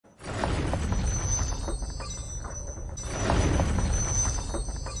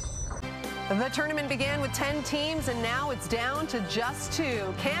The tournament began with 10 teams, and now it's down to just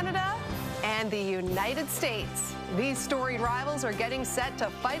 2, Canada and the United States. These storied rivals are getting set to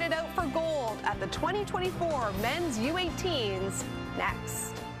fight it out for gold at the 2024 Men's U18s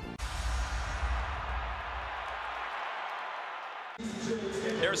next.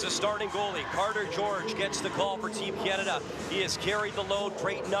 There's a starting goalie. Carter George gets the call for Team Canada. He has carried the load,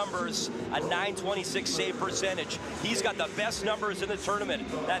 great numbers, a .926 save percentage. He's got the best numbers in the tournament.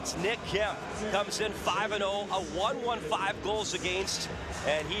 That's Nick Kemp. Comes in 5-0, a 115 goals against,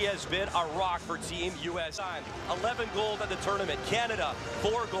 and he has been a rock for Team US. 11 gold at the tournament. Canada,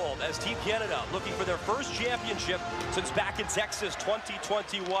 4 gold as Team Canada looking for their first championship since back in Texas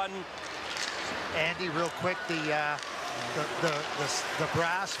 2021. Andy, real quick, the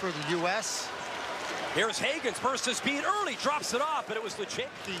brass for the U.S. Here's Hagen's burst of speed early, drops it off, but it was the change.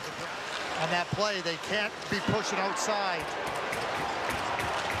 On that play, they can't be pushing outside.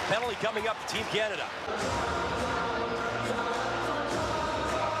 Penalty coming up to Team Canada.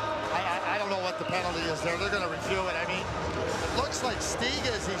 I don't know what the penalty is there. They're going to review it. I mean, it looks like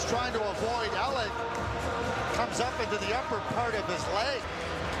Stigas, he's trying to avoid Alec, comes up into the upper part of his leg.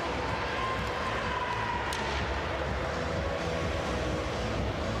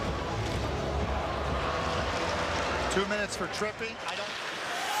 2 minutes for tripping.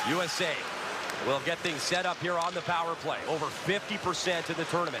 USA will get things set up here on the power play. Over 50% in the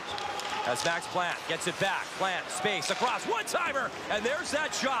tournament. As Max Plant gets it back. Plant, space, across, one-timer, and there's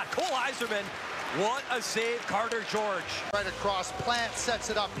that shot. Cole Eiserman, what a save, Carter George. Right across, Plant sets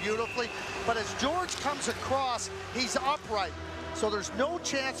it up beautifully, but as George comes across, he's upright. So there's no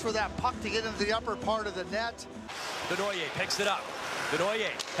chance for that puck to get into the upper part of the net. Denoyer picks it up.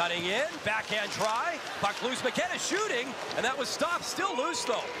 Denoyer cutting in, backhand try, puck loose, McKenna shooting, and that was stopped, still loose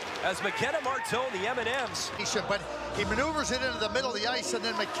though, as McKenna Martone, the M&Ms. But he maneuvers it into the middle of the ice, and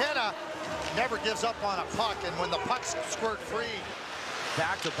then McKenna never gives up on a puck, and when the pucks squirt free.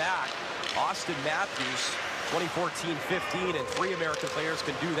 Back-to-back, Austin Matthews, 2014-15, and 3 American players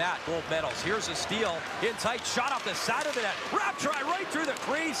can do that, gold medals. Here's a steal, in tight, shot off the side of the net, wrap try right through the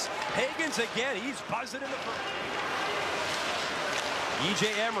crease. Hagens again, he's buzzing in the first.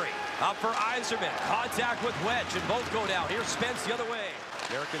 E.J. Emery up for Eiserman. Contact with Wedge, and both go down. Here's Spence the other way.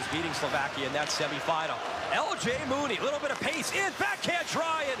 Americans beating Slovakia in that semifinal. L.J. Mooney, a little bit of pace in, backhand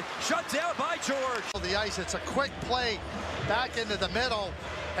try, and shut down by George. The ice, it's a quick play back into the middle.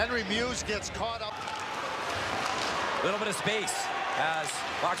 Henry Muse gets caught up. A little bit of space as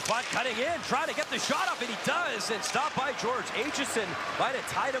Fox Punt cutting in, trying to get the shot up, and he does, and stopped by George. Aitchison might have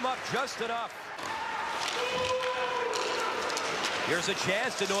tied him up just enough. Here's a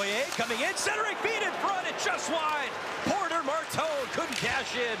chance to Denoyer coming in, centering feet in front, and just wide. Porter Martone couldn't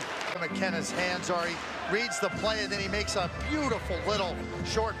cash in. McKenna's hands are, he reads the play, and then he makes a beautiful little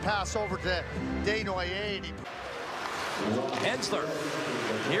short pass over to Denoyer. Hensler,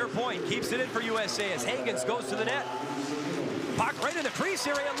 near point, keeps it in for USA as Hagens goes to the net. Puck right in the crease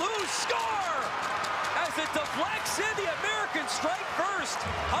area, loose, score! As it deflects in, the Americans strike first.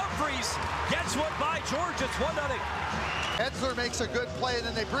 Humphreys gets one by George, it's 1-0. Hensler makes a good play, and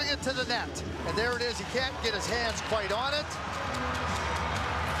then they bring it to the net. And there it is, he can't get his hands quite on it.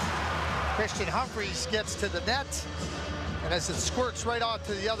 Christian Humphreys gets to the net, and as it squirts right out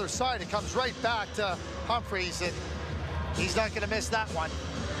to the other side, it comes right back to Humphreys, and he's not gonna miss that one.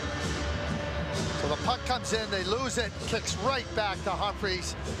 So the puck comes in, they lose it, kicks right back to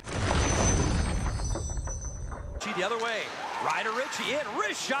Humphreys. The other way, Ryder Ritchie in,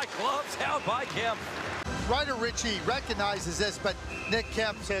 wrist shot, gloves down by Kemp. Ryder Ritchie recognizes this, but Nick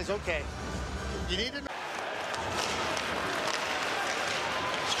Kemp says, okay, you need to...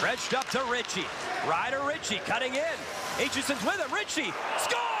 Stretched up to Ritchie. Ryder Ritchie cutting in. Aitchison's with him, Ritchie,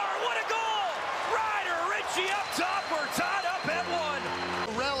 score, what a goal! Ryder Ritchie up top, we're tied up at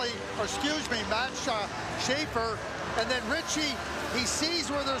 1. Relly, or excuse me, Matt Schaefer, and then Ritchie, he sees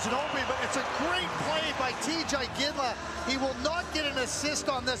where there's an opening, but it's a great play by T.J. Gidla. He will not get an assist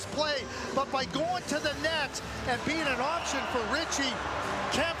on this play, but by going to the net and being an option for Ritchie,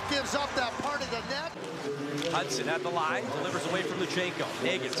 Kemp gives up that part of the net. Hudson at the line, delivers away from Luchenko.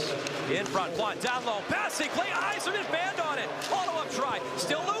 Hagens in front, Blunt down low, passing play, Eiserman banned on it. Follow-up try,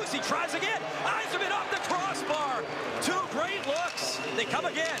 still loose, he tries again. Eiserman off the crossbar. 2 great looks, they come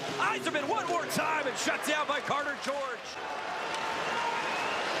again. Eiserman one more time and shut down by Carter George.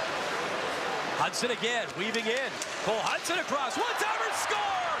 Hudson again, weaving in. Cole Hudson across, one-timer,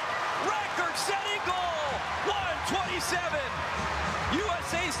 score! Record-setting goal, 1:27.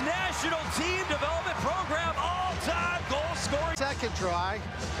 USA's national team development program all-time goal scoring. Second try.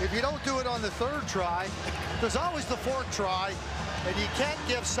 If you don't do it on the third try, there's always the fourth try, and you can't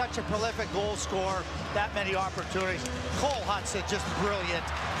give such a prolific goal scorer that many opportunities. Cole Hudson, just brilliant.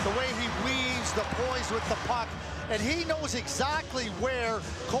 The way he weaves, the poise with the puck, and he knows exactly where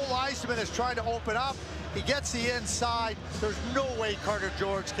Cole Eisenman is trying to open up. He gets the inside. There's no way Carter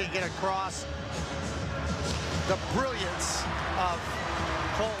George can get across. The brilliance of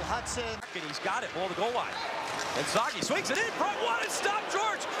Cole Hudson. And he's got it below the goal line. And Sagi swings it in front. What a stop,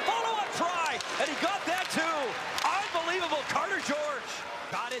 George! Follow-up try, and he got that too. Unbelievable, Carter George.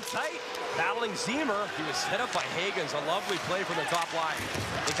 Got in tight, battling Ziemer. He was set up by Hagens. A lovely play from the top line.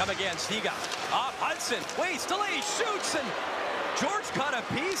 They come again, Stiga. Off Hudson, waits, delays, shoots, and George caught a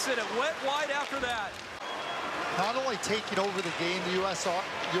piece, and it went wide after that. Not only taking over the game, the USAR,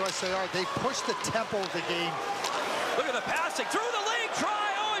 they pushed the tempo of the game. Look at the passing, through the lane,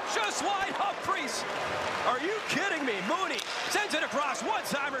 try, oh, and just wide, Humphries. Are you kidding me? Mooney sends it across,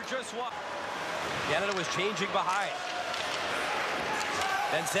 one-timer, just wide. Canada was changing behind.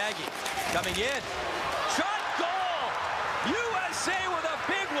 Then Zagi coming in. Shot, goal! USA with a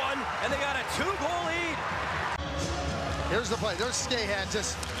big one, and they got a 2-goal lead. Here's the play. There's Skahan.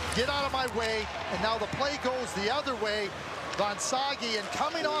 Just get out of my way. And now the play goes the other way. Gonzagi, and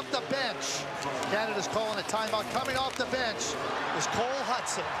coming off the bench, Canada's calling a timeout. Coming off the bench is Cole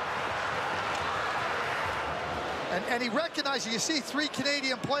Hudson. And he recognizes, you see 3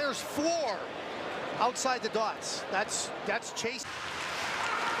 Canadian players, 4 outside the dots. That's Chase.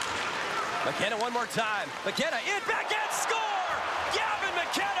 McKenna one more time. McKenna in, back and score! Gavin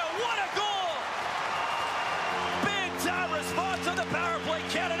McKenna, what a goal! Big time response on the power play.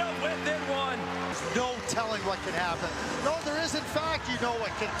 Canada within 1. No telling what can happen. No, there is in fact, you know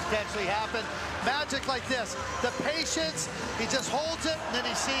what can potentially happen. Magic like this. The patience, he just holds it, and then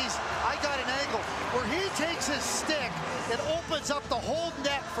he sees, I got an angle. Where he takes his stick, it opens up the whole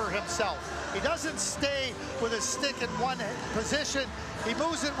net for himself. He doesn't stay with his stick in one position. He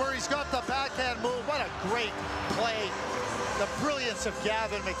moves it where he's got the backhand move. What a great play. The brilliance of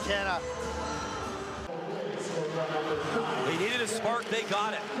Gavin McKenna. They needed a spark, they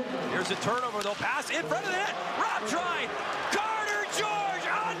got it. Here's a turnover, they'll pass in front of the net. Rob try. Carter George,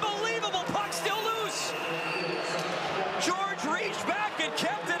 unbelievable, puck still loose. George reached back and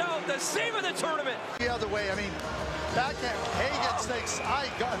kept it out, the save of the tournament. The other way, I mean, backhand, Hagens thinks, I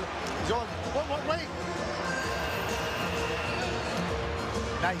got it. He's going, wait.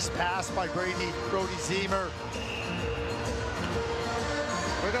 Nice pass by Brody Ziemer.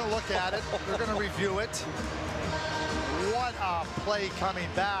 We're going to look at it. We're going to review it. What a play coming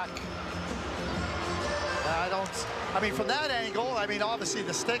back. I mean, from that angle, I mean, obviously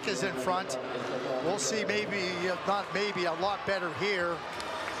the stick is in front. We'll see maybe, not maybe, a lot better here.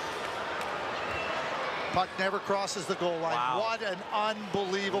 Puck never crosses the goal line. Wow. What an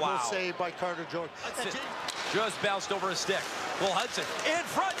unbelievable save by Carter George. Just bounced over a stick. Cole Hudson in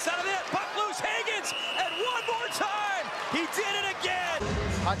front, side of the net, puck loose, Hagens, and one more time, he did it again.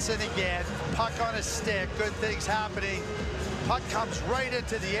 Hudson again, puck on a stick, good things happening. Puck comes right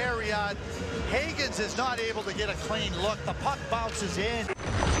into the area. Hagens is not able to get a clean look. The puck bounces in.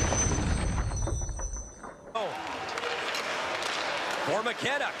 For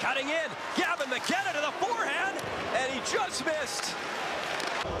McKenna, cutting in, Gavin McKenna to the forehand, and he just missed.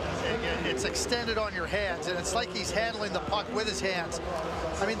 It's extended on your hands, and it's like he's handling the puck with his hands.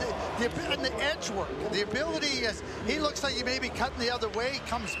 I mean, the edge work, the ability is, he looks like he may be cutting the other way,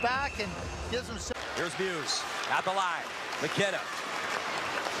 comes back and gives him. Here's Muse at the line. McKenna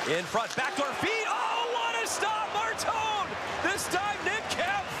in front, backdoor feed. Oh, what a stop, Martone! This time, Nick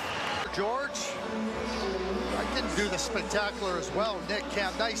Kemp. George, I didn't do the spectacular as well. Nick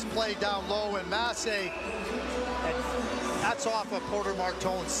Kemp, nice play down low, and Massey. That's off of Porter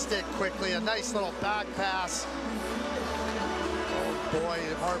Martone's stick quickly. A nice little back pass. Oh boy,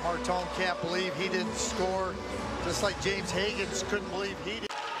 Martone can't believe he didn't score. Just like James Hagens couldn't believe he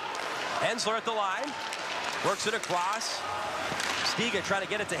did. Hensler at the line. Works it across. Stiga trying to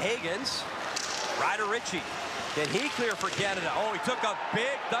get it to Hagens. Ryder Ritchie. Can he clear for Canada? Oh, he took a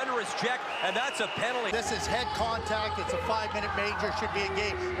big thunderous check, and that's a penalty. This is head contact. It's a 5-minute major. Should be a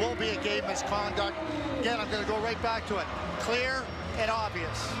game. Will be a game misconduct. Again, I'm going to go right back to it. Clear and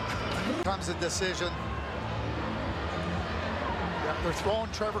obvious. Comes a decision. Yep, they're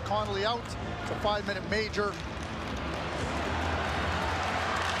throwing Trevor Connolly out. It's a 5-minute major.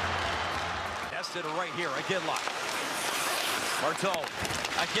 Tested right here. Aguilar. Martone.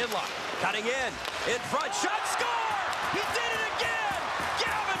 Aguilar. Cutting in front, shot, score! He did it again!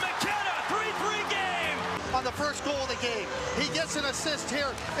 Gavin McKenna, 3-3 game! on the first goal of the game. He gets an assist here.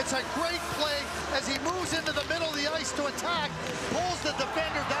 It's a great play as he moves into the middle of the ice to attack, pulls the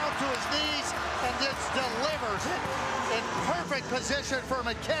defender down to his knees, and just delivers it in perfect position for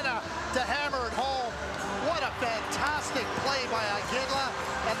McKenna to hammer it home. What a fantastic play by Iginla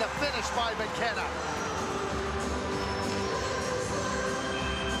and the finish by McKenna.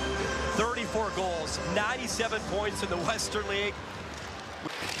 34 goals, 97 points in the Western League.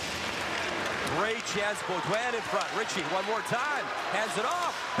 Great chance, Baudouin in front. Ritchie, one more time, hands it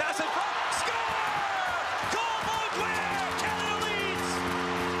off, pass it front, score! Goal, Baudouin! Canada leads!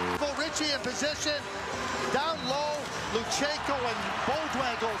 Ritchie in position, down low, Luchenko, and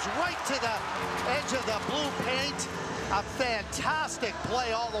Baudouin goes right to the edge of the blue paint. A fantastic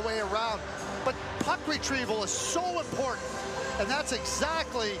play all the way around. But puck retrieval is so important, and that's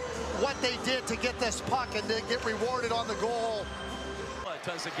exactly what they did to get this puck and to get rewarded on the goal.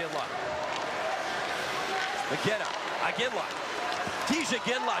 Does Iginla. McKenna, Iginla. Tisha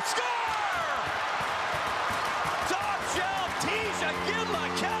Iginla, score! Top shelf, Tisha Iginla,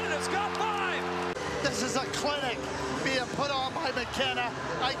 Canada's got 5! This is a clinic being put on by McKenna,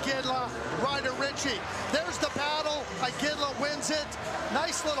 Iginla, Ryder Ritchie. There's the battle, Iginla wins it.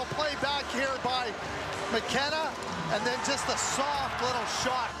 Nice little play back here by McKenna, and then just a soft little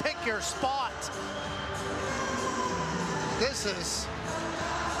shot. Pick your spot. This is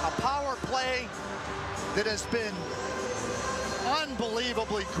a power play that has been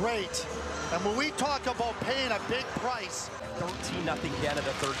unbelievably great. And when we talk about paying a big price. 13-0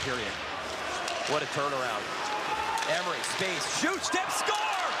 Canada, third period. What a turnaround. Emery, space, shoot, step,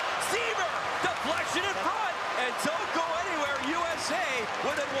 score! Seaver, deflection in front, and don't go anywhere. USA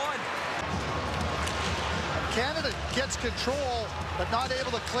with it 1. Canada gets control, but not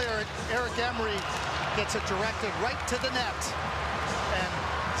able to clear it. Eric Emery gets it directed right to the net. And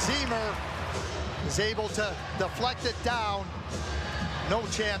Zimmer is able to deflect it down. No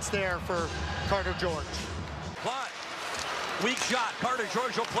chance there for Carter George. But weak shot. Carter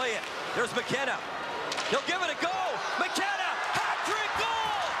George will play it. There's McKenna. He'll give it a go. McKenna, hat-trick goal!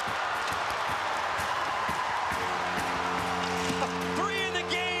 3 in the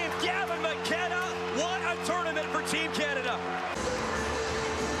game. Gavin McKenna. What a tournament for Team Canada.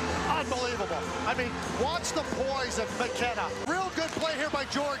 Unbelievable. I mean, watch the poise of McKenna. Real good play here by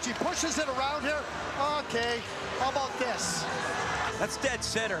George. He pushes it around here. Okay, how about this? That's dead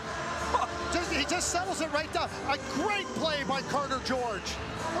center. He just settles it right down. A great play by Carter George.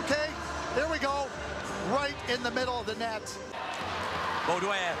 Okay, there we go. Right in the middle of the net.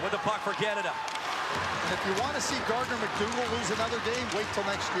 Baudouin with the puck for Canada. And if you want to see Gardner McDougall lose another game, wait till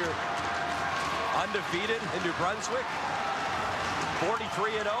next year. Undefeated in New Brunswick.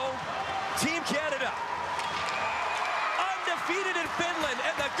 43-0. Team Canada. Undefeated in Finland,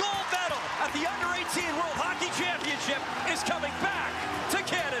 and the gold medal at the Under-18 World Hockey Championship is coming back to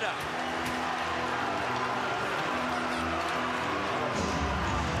Canada.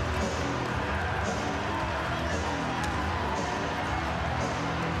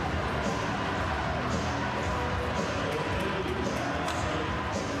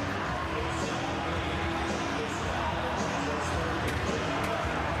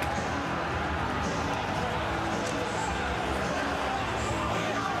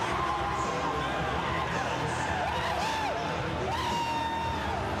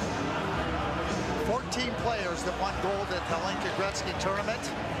 Players that won gold at the Lincoln Gretzky tournament.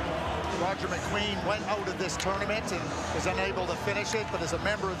 Roger McQueen went out of this tournament and was unable to finish it, but as a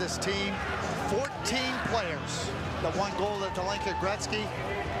member of this team, 14 players that won gold at the Lincoln Gretzky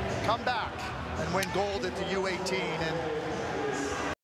come back and win gold at the U18. And